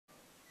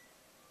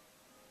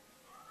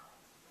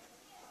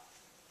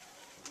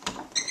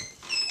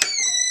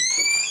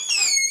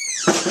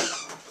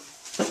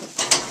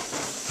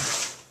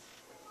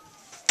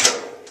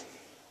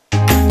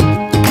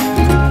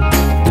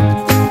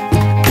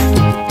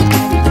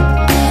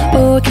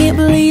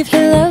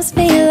believe he loves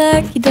me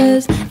like he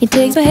does. He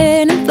takes my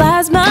hand and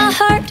flies my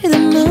heart to the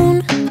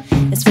moon.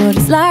 It's what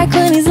it's like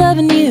when he's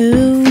loving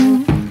you.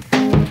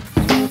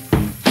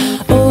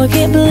 Oh, I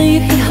can't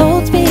believe he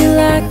holds me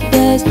like he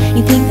does.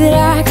 You think that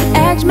I could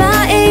act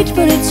my age,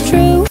 but it's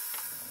true.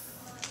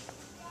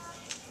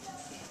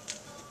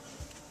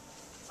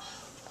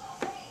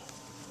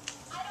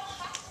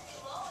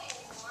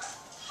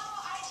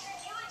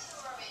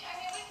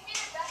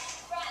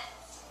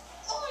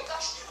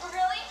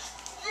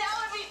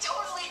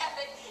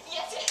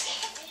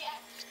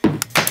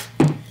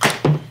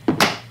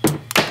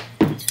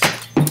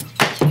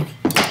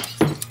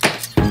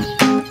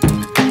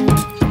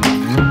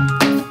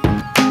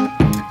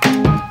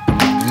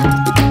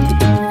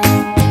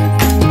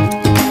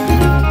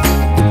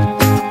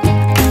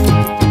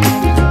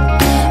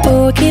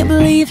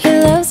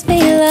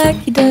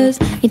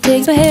 He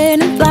takes my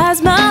hand and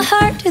flies my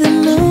heart to the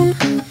moon.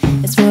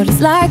 It's what it's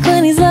like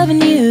when he's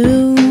loving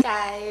you.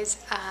 Guys,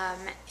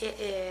 it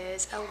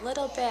is a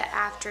little bit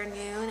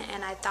afternoon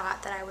and I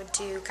thought that I would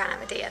do kind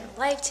of a day in the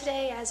life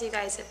today, as you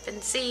guys have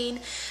been seeing.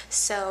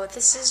 So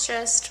this is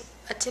just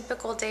a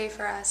typical day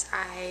for us.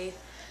 I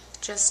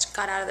just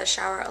got out of the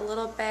shower a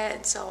little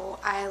bit, so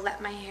I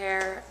let my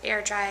hair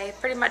air dry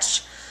pretty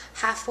much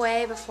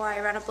halfway before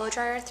I run a blow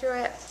dryer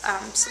through it.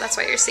 So that's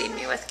why you're seeing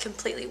me with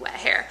completely wet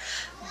hair.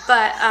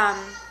 But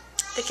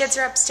the kids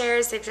are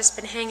upstairs. They've just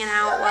been hanging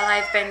out while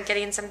I've been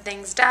getting some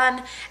things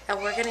done,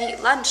 and we're gonna eat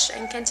lunch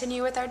and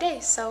continue with our day,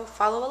 so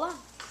follow along.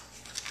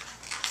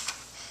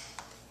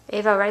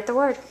 Ava, write the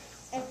word.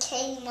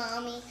 Okay,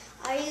 Mommy.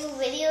 Are you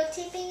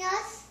videotaping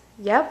us?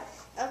 Yep.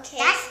 Okay.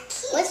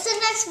 What's the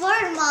next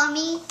word,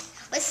 Mommy?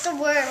 What's the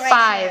word right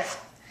 5. here?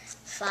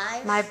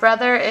 5? My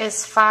brother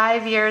is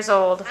 5 years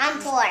old. I'm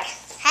 4.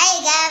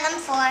 Hey guys, I'm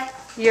 4.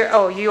 You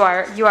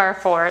are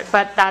 4,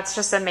 but that's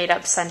just a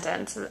made-up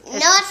sentence. No,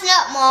 it's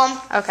not,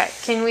 Mom. Okay,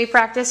 can we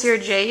practice your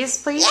J's,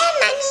 please? Yeah,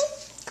 Mommy.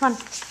 Come on.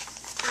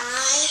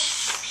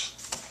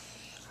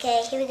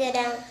 Okay, here we go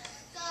down.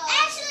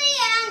 Actually,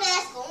 I'm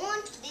just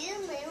going to do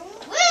a little.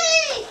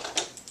 Wait!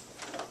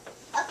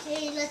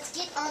 Okay, let's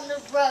get on the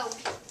road.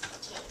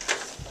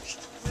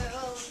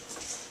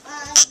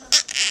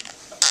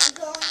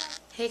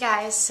 Hey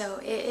guys, so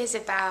it is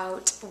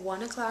about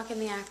 1 o'clock in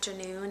the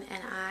afternoon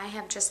and I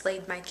have just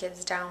laid my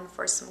kids down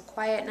for some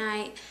quiet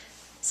night,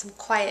 some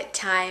quiet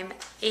time,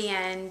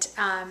 and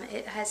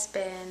it has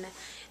been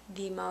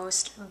the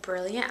most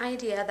brilliant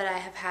idea that I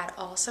have had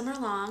all summer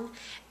long,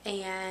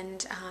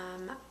 and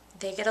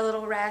they get a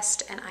little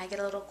rest and I get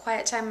a little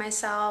quiet time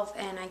myself,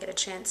 and I get a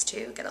chance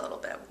to get a little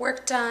bit of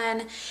work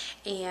done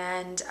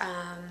and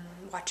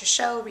watch a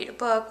show, read a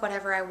book,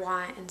 whatever I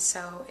want, and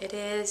so it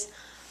is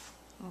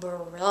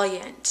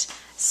brilliant.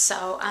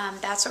 So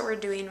that's what we're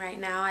doing right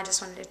now. I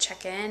just wanted to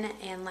check in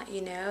and let you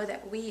know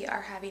that we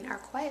are having our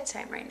quiet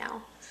time right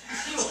now.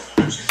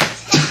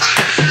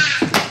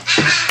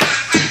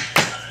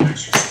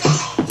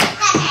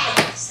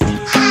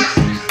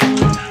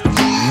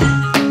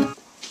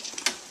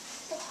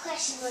 What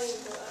question were you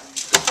doing?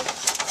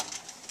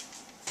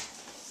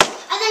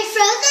 Are they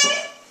frozen?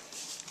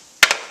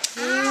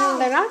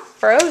 They're not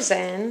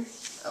frozen.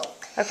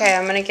 Okay,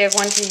 I'm gonna give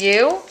one to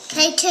you.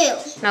 Okay,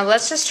 2. Now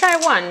let's just try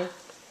one.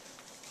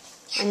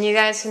 And you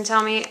guys can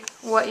tell me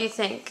what you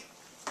think.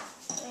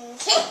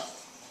 Okay.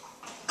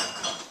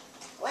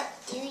 What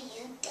do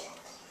you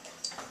think?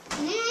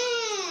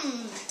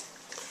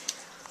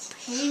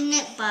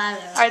 Peanut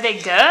butter. Are they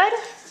good?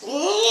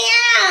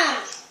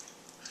 Yeah.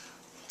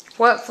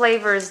 What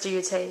flavors do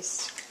you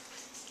taste?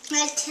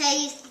 I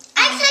taste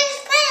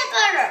peanut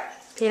butter.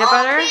 Peanut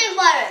butter? Peanut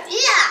butter.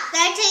 Yeah.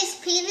 I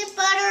taste peanut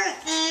butter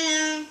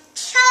and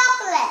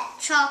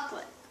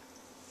chocolate.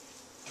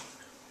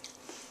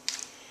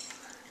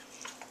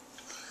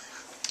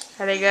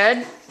 Are they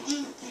good?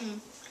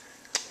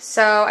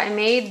 So I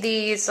made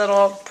these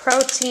little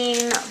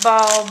protein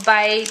ball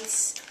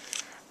bites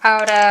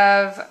out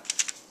of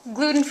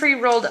gluten-free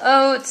rolled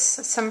oats,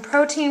 some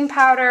protein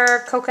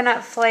powder,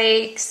 coconut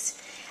flakes,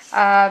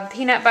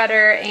 peanut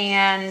butter,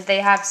 and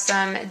they have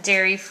some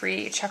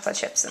dairy-free chocolate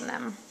chips in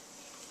them.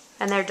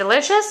 And they're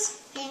delicious.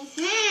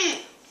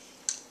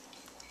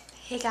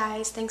 Hey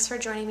guys, thanks for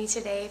joining me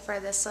today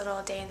for this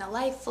little day in the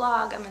life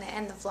vlog. I'm going to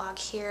end the vlog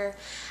here.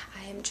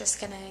 I am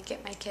just going to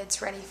get my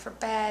kids ready for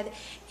bed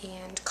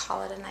and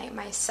call it a night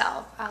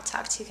myself. I'll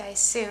talk to you guys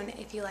soon.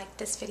 If you like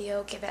this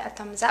video, give it a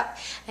thumbs up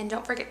and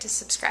don't forget to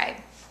subscribe.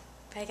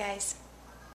 Bye guys.